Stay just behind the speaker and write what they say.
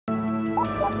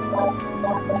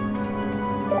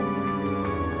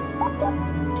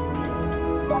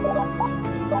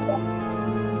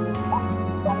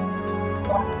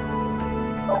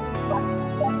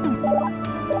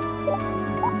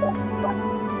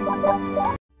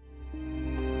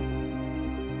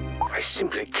I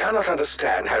simply cannot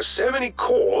understand how so many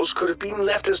cores could have been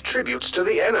left as tributes to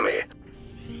the enemy.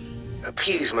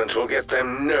 Appeasement will get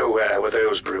them nowhere with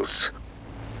those brutes.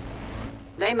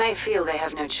 They may feel they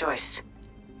have no choice.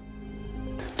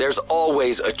 There's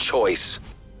always a choice.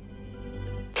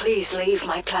 Please leave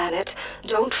my planet.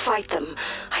 Don't fight them.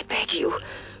 I beg you.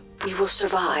 We will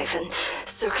survive, and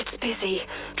Circuit's busy.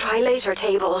 Try later,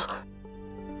 Table.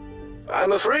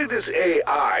 I'm afraid this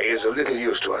AI is of little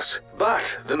use to us,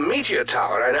 but the meteor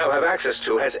tower I now have access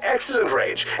to has excellent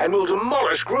range and will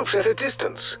demolish groups at a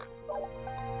distance.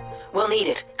 We'll need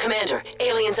it. Commander,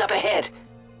 aliens up ahead.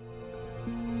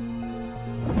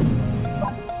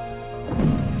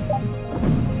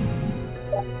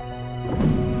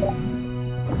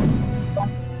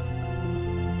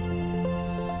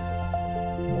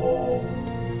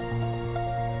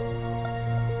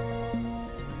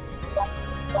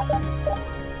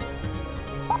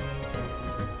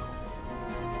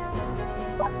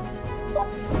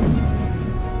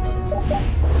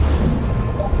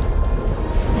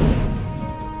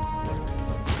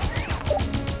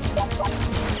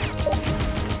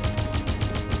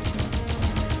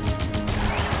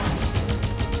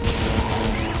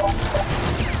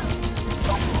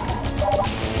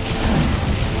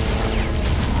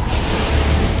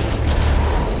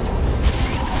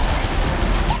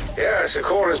 Yes, the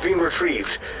core has been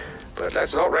retrieved, but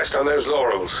let's not rest on those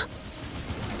laurels.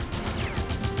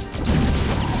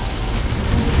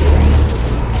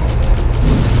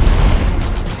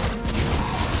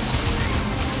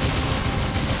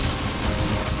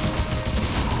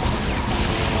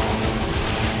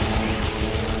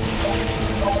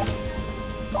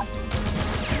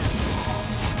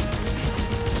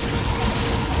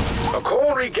 A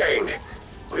core regained.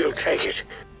 We'll take it.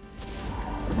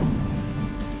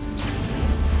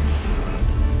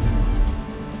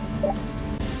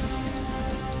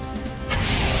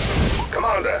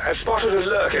 Commander, I've spotted a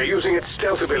lurker using its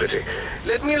stealth ability.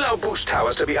 Let me allow boost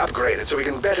towers to be upgraded so we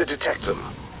can better detect them.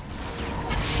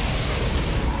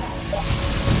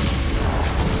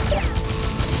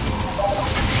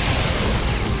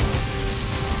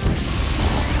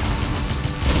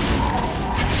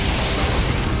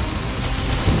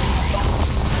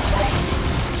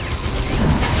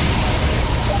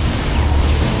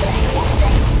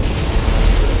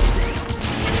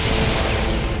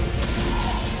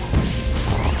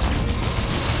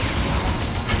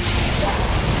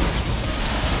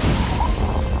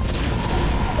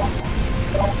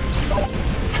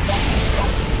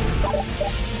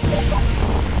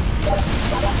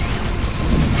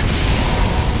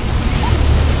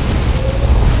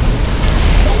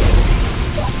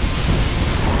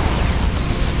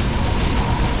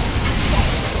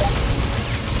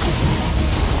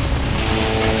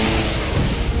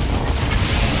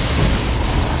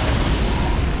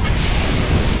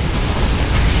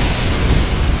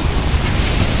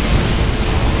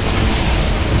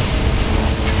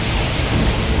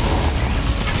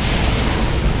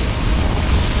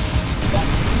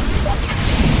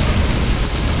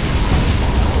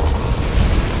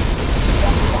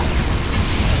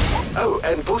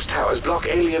 And boost towers block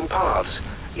alien paths.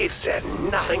 Is there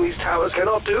nothing these towers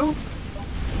cannot do?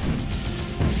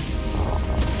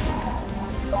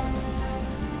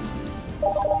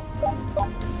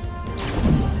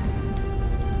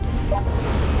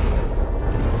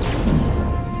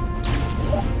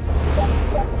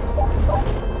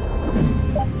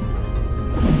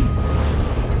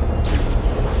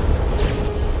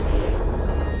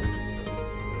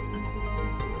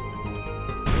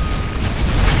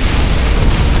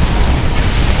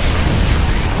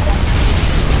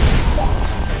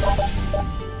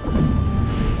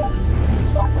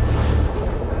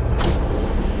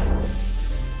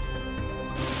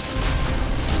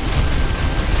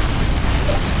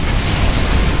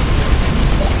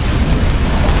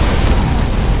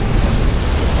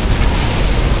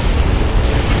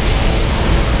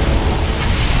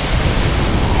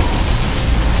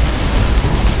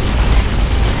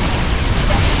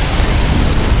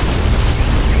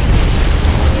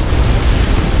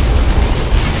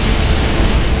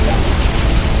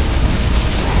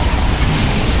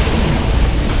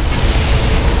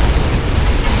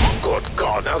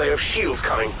 Shields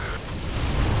coming.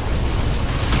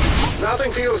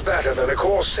 Nothing feels better than a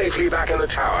core safely back in the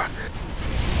tower.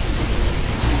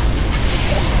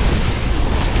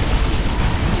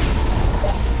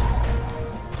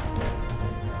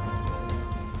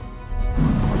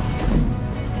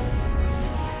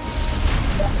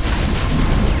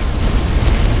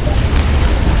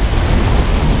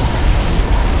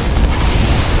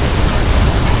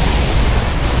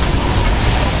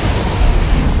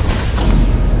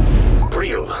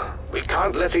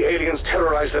 let the aliens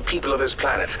terrorize the people of this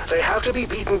planet. They have to be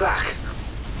beaten back.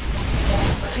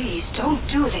 Please don't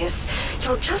do this.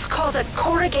 You'll just cause a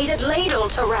corrugated ladle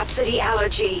to Rhapsody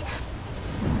allergy.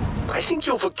 I think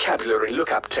your vocabulary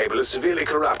lookup table is severely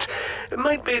corrupt. It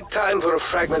might be time for a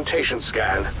fragmentation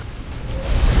scan.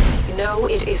 No,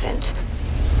 it isn't.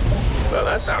 Well,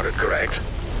 that sounded correct.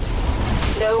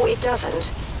 No, it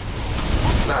doesn't.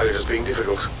 Now you're just being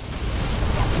difficult.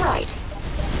 Right.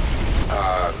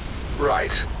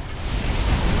 Right.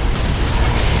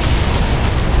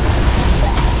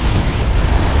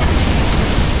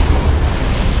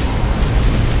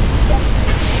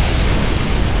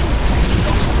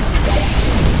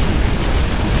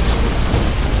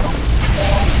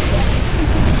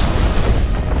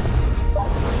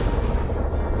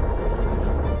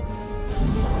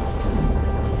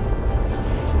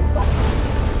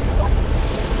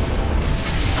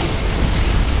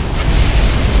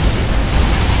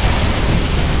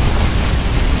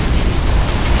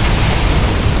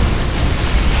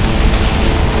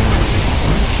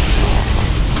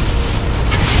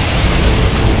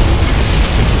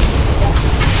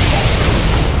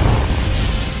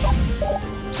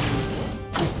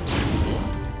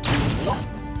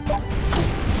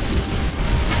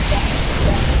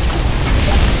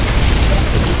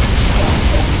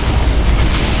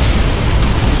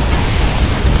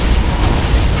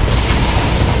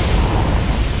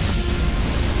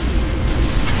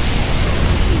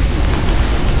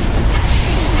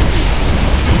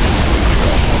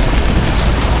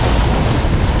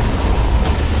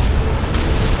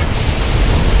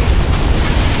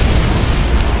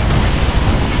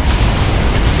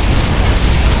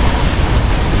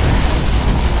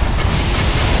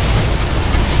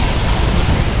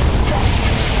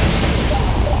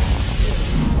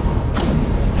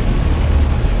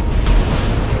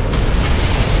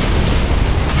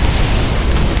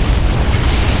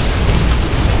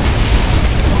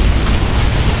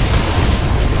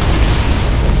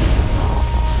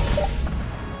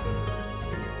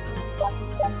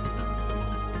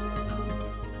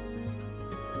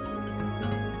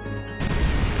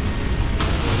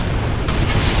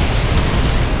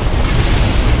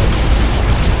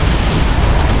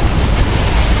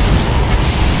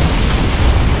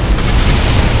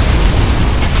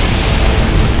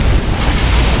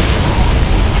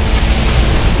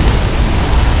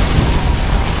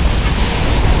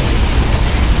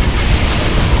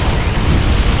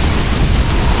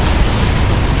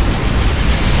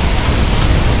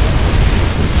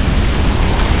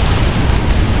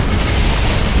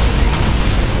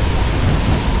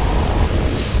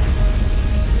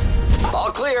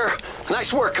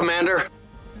 Nice work, Commander.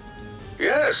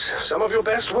 Yes, some of your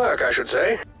best work, I should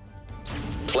say.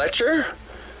 Fletcher,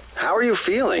 how are you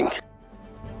feeling?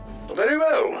 Very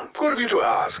well. Good of you to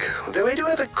ask. Though I do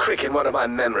have a crick in one of my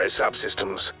memory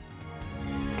subsystems.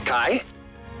 Kai?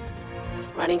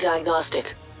 Running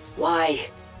diagnostic. Why?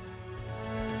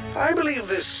 I believe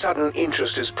this sudden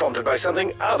interest is prompted by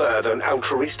something other than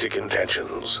altruistic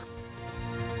intentions.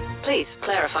 Please,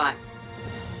 clarify.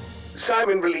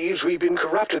 Simon believes we've been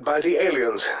corrupted by the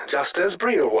aliens, just as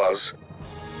Briel was.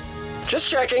 Just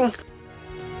checking.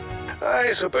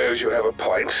 I suppose you have a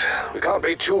point. We can't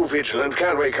be too vigilant,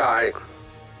 can we, Kai?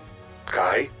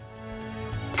 Kai?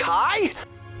 Kai?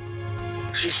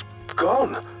 She's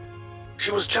gone. She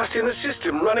was just in the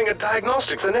system, running a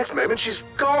diagnostic. The next moment, she's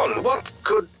gone. What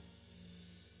could...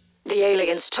 The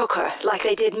aliens took her, like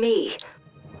they did me.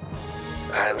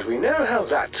 And we know how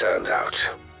that turned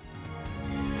out.